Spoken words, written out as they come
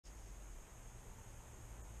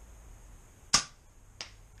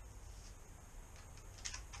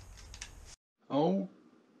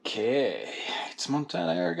It's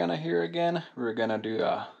Montana Air Gunner here again. We're gonna do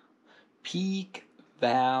a PEEK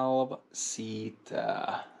valve seat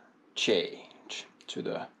change to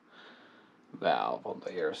the valve on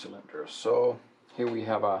the air cylinder. So here we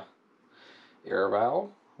have a air valve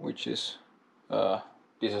which is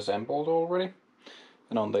disassembled already,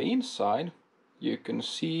 and on the inside you can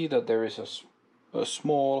see that there is a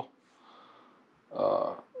small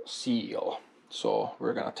seal. So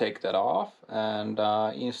we're gonna take that off and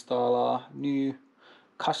install a new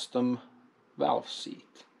custom valve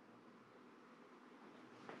seat.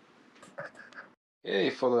 Okay,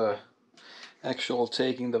 for the actual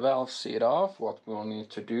taking the valve seat off, what we'll need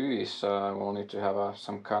to do is we'll need to have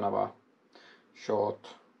some kind of a short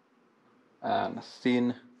and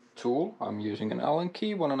thin tool. I'm using an Allen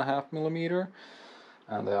key, 1.5 millimeter,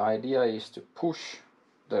 and the idea is to push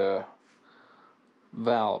the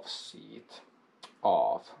valve seat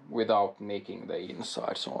off without nicking the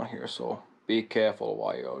insides on here. So be careful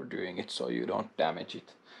while you're doing it so you don't damage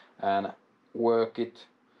it, and work it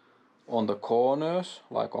on the corners,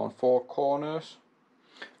 like on 4 corners,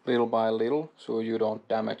 little by little, so you don't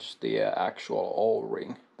damage the actual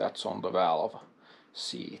O-ring that's on the valve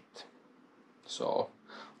seat. So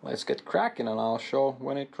let's get cracking and I'll show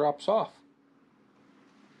when it drops off.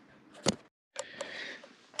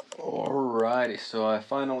 Alrighty, so I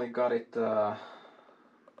finally got it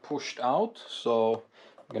pushed out, so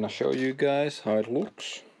I'm gonna show you guys how it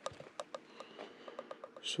looks.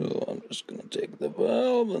 So I'm just gonna take the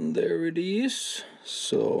valve, and there it is.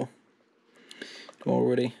 So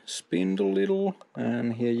already spinned a little,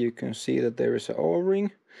 and here you can see that there is an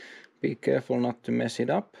O-ring. Be careful not to mess it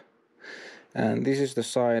up. And this is the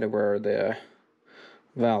side where the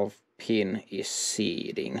valve pin is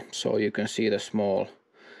seating, so you can see the small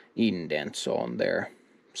indents on there.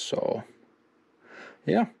 So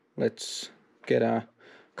yeah, let's get a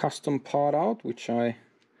custom part out, which I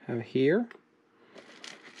have here.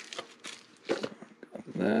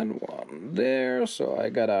 That one there. So I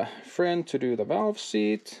got a friend to do the valve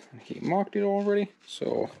seat. He marked it already.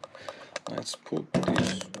 So let's put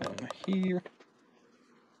this one here.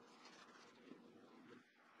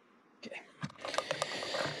 Okay.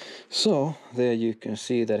 So there you can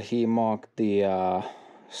see that he marked the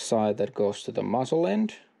side that goes to the muzzle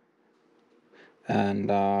end. And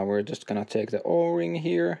we're just gonna take the O-ring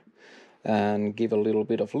here and give a little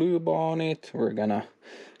bit of lube on it. We're gonna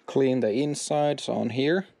clean the insides on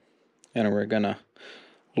here, and we're gonna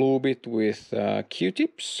lube it with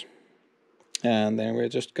Q-tips, and then we're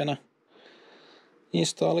just gonna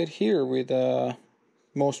install it here with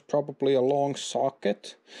most probably a long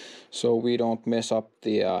socket, so we don't mess up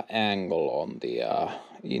the angle on the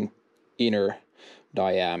inner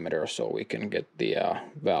diameter, so we can get the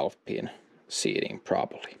valve pin seating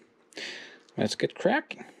properly. Let's get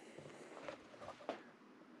cracking.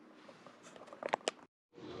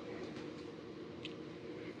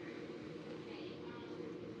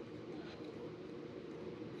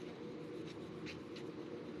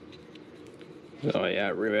 So yeah,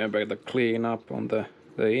 remember the clean up on the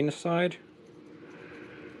inside,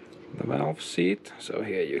 the valve seat. So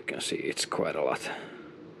here you can see it's quite a lot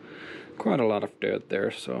of dirt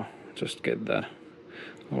there. So just get that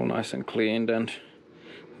all nice and cleaned, and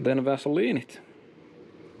then Vaseline it.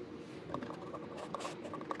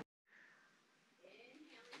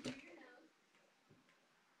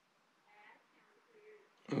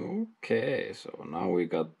 Okay, so now we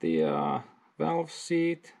got the valve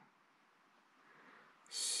seat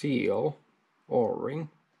seal O-ring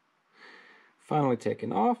finally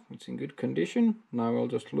taken off. It's in good condition. Now we'll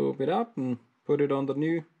just lube it up and put it on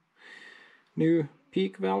the new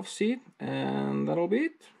PEEK valve seat, and that'll be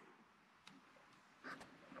it.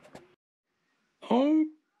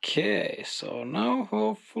 Okay, so now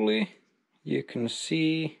hopefully you can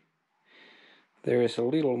see there is a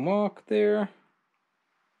little mark there.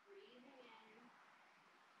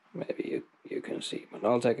 Maybe you can see, but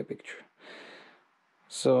I'll take a picture.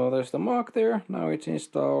 So there's the mark there. Now it's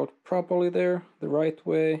installed properly there, the right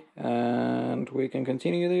way, and we can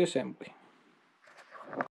continue the assembly.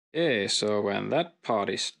 Okay, so when that part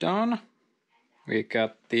is done, we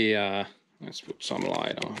got the, let's put some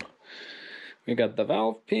light on. We got the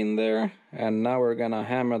valve pin there, and now we're gonna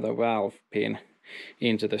hammer the valve pin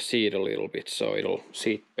into the seat a little bit so it'll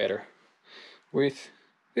seat better with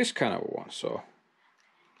this kind of one. So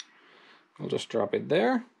I'll just drop it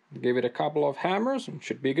there, give it a couple of hammers, and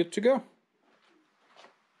should be good to go.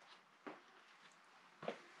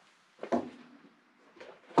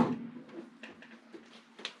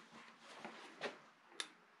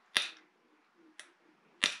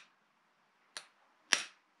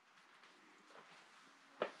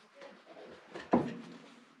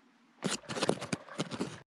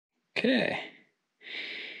 Okay.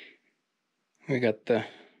 We got the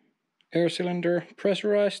air cylinder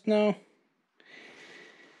pressurized now.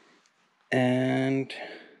 And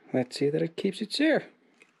let's see that it keeps its air.